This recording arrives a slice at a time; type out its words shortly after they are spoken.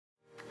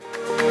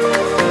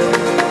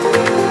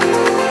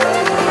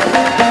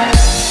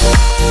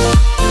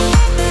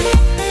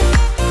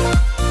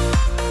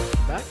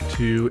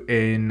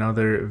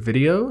another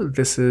video.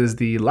 This is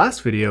the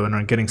last video in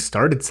our getting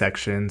started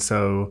section.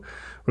 So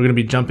we're going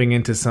to be jumping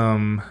into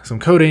some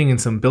coding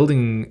and some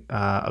building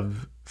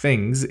of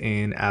things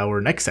in our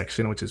next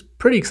section, which is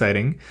pretty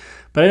exciting.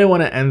 But I didn't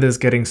want to end this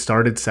getting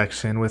started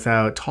section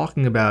without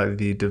talking about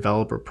the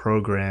developer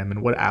program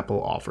and what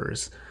Apple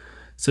offers.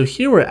 So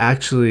here we're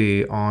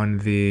actually on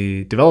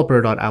the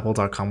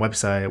developer.apple.com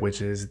website,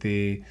 which is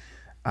the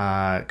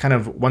kind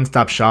of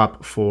one-stop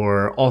shop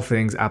for all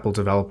things Apple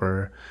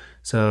developer.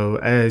 So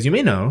as you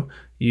may know,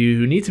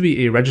 you need to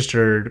be a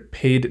registered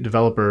paid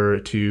developer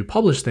to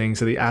publish things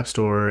to the App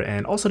Store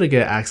and also to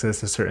get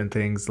access to certain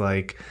things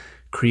like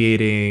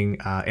creating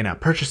in-app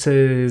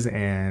purchases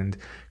and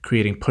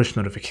creating push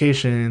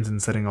notifications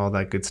and setting all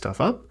that good stuff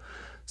up.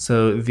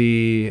 So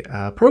the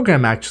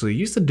program actually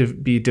used to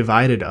be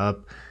divided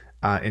up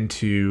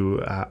into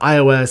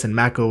iOS and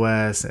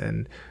macOS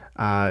and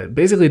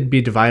basically be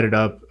divided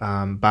up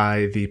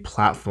by the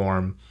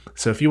platform.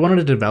 So if you wanted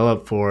to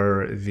develop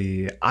for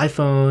the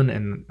iPhone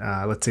and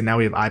let's say now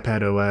we have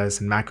iPad OS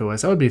and Mac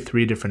OS, that would be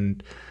three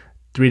different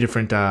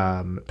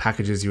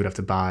packages you would have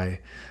to buy.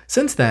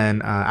 Since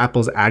then,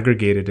 Apple's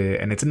aggregated it,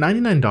 and it's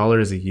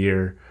 $99 a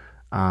year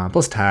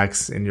plus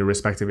tax in your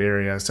respective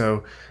area.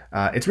 So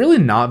it's really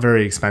not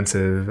very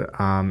expensive.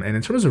 And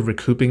in terms of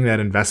recouping that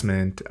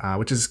investment,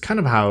 which is kind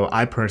of how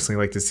I personally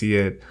like to see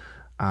it,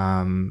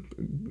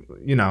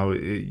 you know,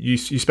 you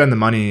spend the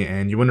money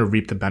and you want to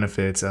reap the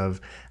benefits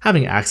of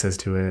having access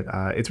to it.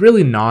 It's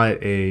really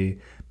not a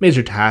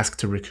major task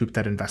to recoup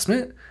that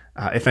investment.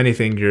 If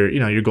anything,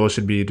 your goal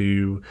should be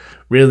to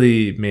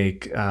really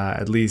make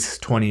at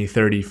least 20,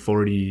 30,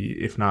 40,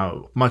 if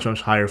not much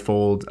higher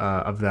fold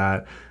of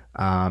that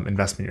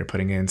investment you're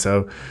putting in.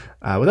 So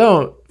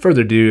without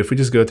further ado, if we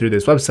just go through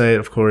this website,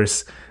 of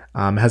course,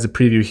 it has a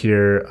preview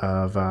here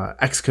of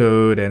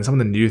Xcode and some of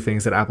the new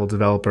things that Apple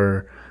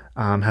Developer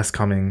has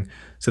coming.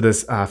 So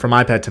this from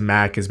iPad to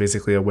Mac is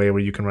basically a way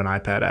where you can run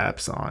iPad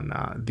apps on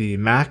the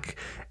Mac,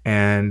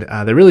 and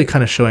they're really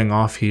kind of showing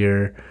off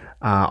here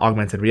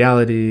augmented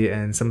reality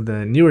and some of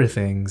the newer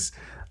things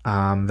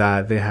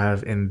that they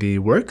have in the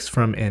works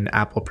from an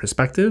Apple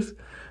perspective.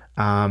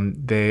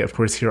 They of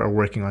course here are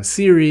working on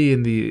Siri,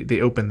 and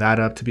they open that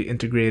up to be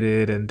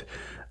integrated, and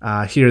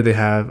here they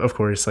have of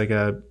course like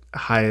a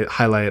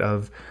highlight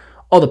of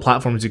all the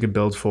platforms you can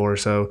build for.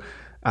 So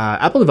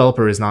Apple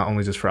Developer is not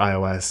only just for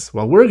iOS.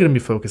 While we're going to be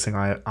focusing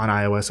on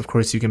iOS, of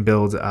course, you can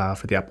build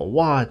for the Apple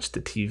Watch,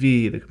 the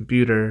TV, the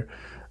computer,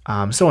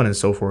 so on and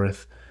so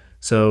forth.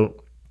 So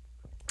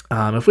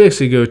if we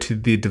actually go to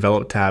the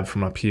Develop tab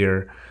from up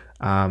here,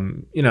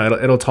 you know,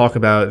 it'll talk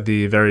about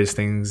the various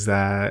things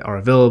that are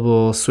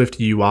available,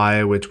 Swift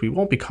UI, which we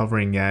won't be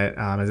covering yet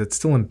as it's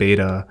still in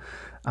beta.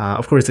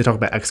 Of course, they talk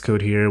about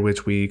Xcode here,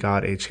 which we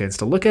got a chance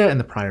to look at in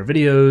the prior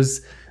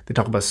videos. They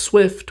talk about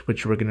Swift,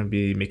 which we're going to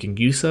be making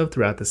use of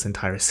throughout this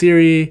entire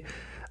series.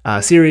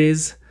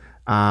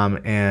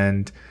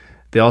 And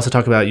they also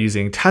talk about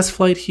using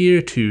TestFlight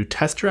here to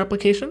test your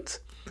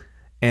applications.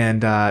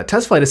 And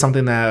TestFlight is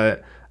something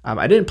that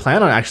I didn't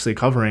plan on actually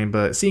covering,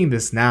 but seeing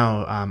this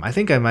now, I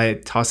think I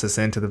might toss this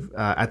into the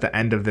at the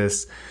end of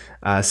this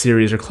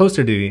series or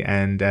closer to the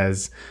end,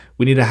 as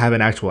we need to have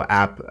an actual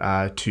app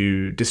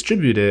to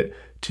distribute it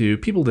to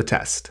people to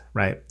test,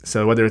 right?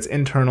 So whether it's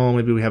internal,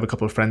 maybe we have a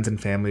couple of friends and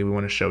family we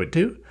want to show it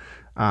to,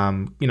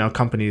 you know,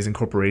 companies and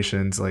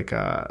corporations like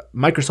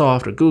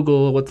Microsoft or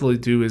Google, what they'll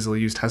do is they'll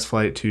use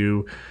TestFlight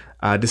to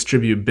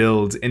distribute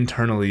builds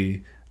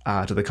internally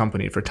to the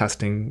company for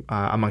testing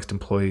amongst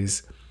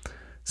employees.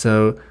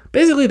 So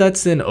basically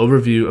that's an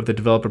overview of the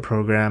developer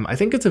program. I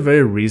think it's a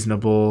very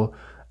reasonable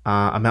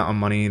amount of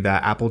money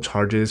that Apple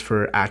charges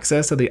for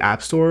access to the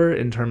App Store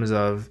in terms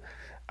of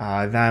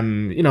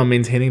them, you know,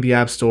 maintaining the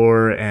App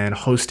Store and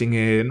hosting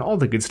it and all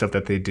the good stuff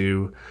that they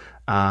do.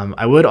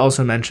 I would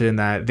also mention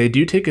that they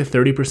do take a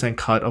 30%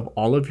 cut of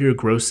all of your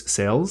gross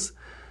sales,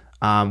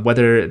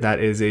 whether that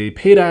is a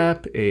paid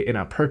app, a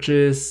in-app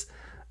purchase,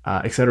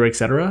 etc.,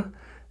 etc.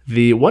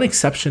 The one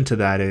exception to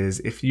that is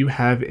if you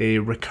have a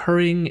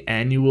recurring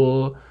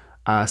annual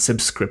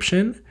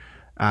subscription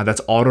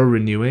that's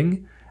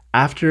auto-renewing,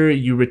 after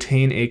you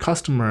retain a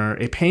customer,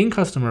 a paying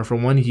customer for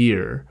 1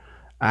 year,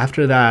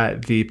 after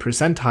that, the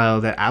percentile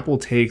that Apple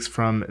takes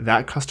from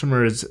that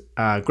customer's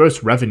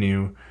gross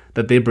revenue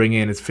that they bring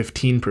in is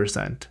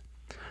 15%.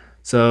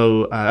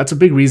 So that's a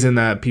big reason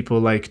that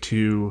people like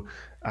to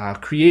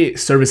create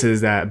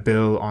services that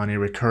bill on a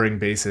recurring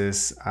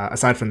basis.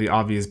 Aside from the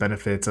obvious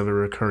benefits of a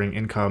recurring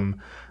income,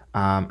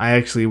 I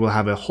actually will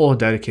have a whole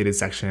dedicated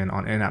section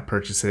on in-app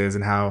purchases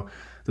and how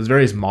those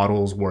various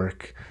models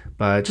work.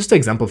 But just to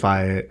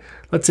exemplify it,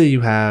 let's say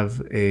you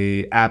have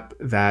a app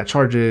that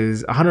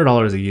charges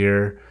 $100 a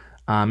year,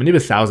 and you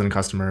have 1,000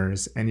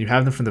 customers, and you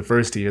have them for the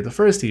first year. The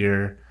first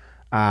year,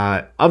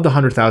 of the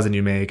 100,000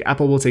 you make,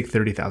 Apple will take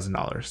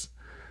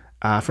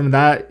 $30,000. From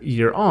that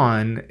year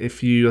on,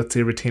 if you, let's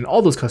say, retain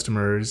all those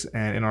customers,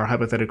 and in our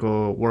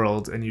hypothetical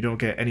world, and you don't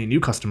get any new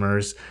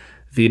customers,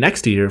 the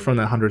next year from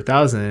that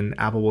 100,000,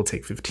 Apple will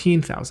take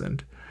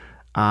 15,000.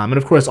 And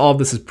of course, all of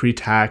this is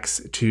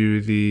pre-tax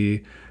to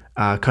the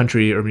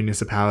country or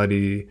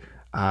municipality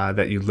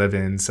that you live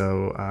in.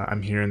 So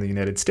I'm here in the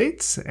United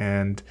States,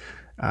 and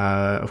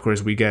of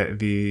course,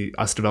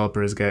 us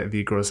developers get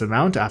the gross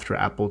amount after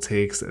Apple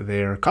takes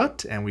their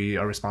cut, and we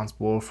are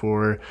responsible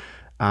for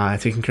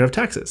taking care of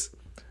taxes.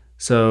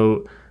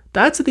 So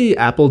that's the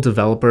Apple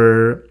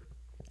developer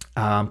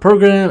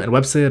program and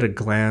website at a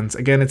glance.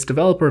 Again, it's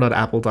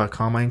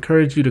developer.apple.com. I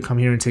encourage you to come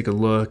here and take a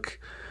look.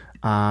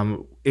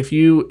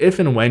 If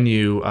and when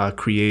you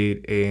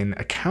create an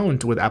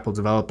account with Apple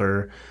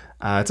Developer,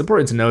 it's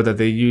important to know that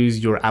they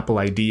use your Apple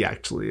ID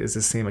actually as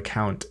the same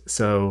account.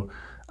 So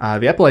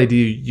the Apple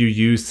ID you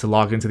use to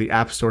log into the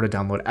App Store to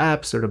download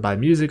apps or to buy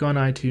music on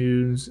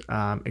iTunes,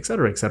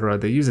 etc.,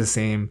 they use the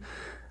same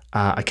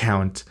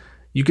account.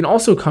 You can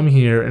also come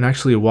here and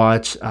actually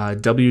watch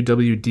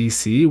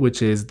WWDC,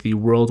 which is the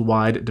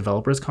Worldwide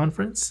Developers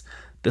Conference.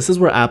 This is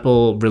where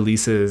Apple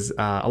releases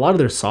a lot of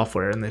their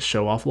software, and they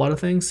show off a lot of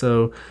things.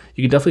 So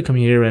you can definitely come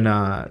here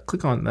and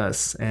click on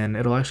this, and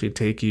it'll actually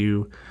take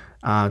you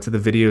to the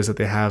videos that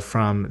they have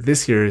from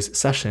this year's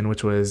session,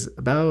 which was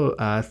about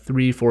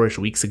 3-4-ish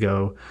weeks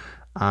ago,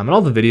 and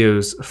all the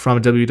videos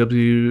from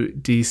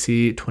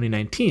WWDC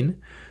 2019.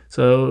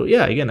 So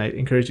yeah, again, I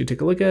encourage you to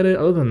take a look at it.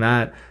 Other than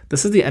that,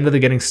 this is the end of the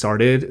getting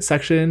started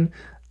section.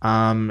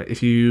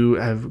 If you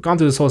have gone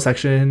through this whole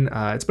section,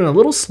 it's been a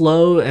little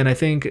slow, and I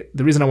think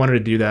the reason I wanted to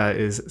do that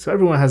is so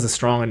everyone has a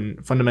strong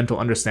and fundamental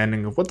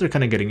understanding of what they're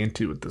kind of getting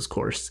into with this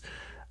course.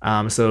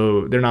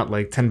 So they're not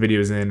like 10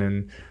 videos in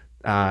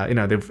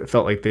and they've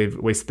felt like they've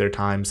wasted their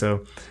time.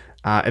 So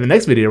in the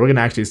next video, we're going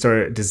to actually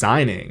start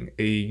designing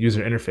a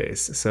user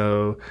interface.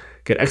 So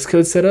get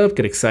Xcode set up,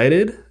 get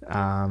excited,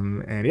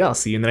 and yeah, I'll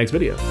see you in the next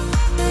video.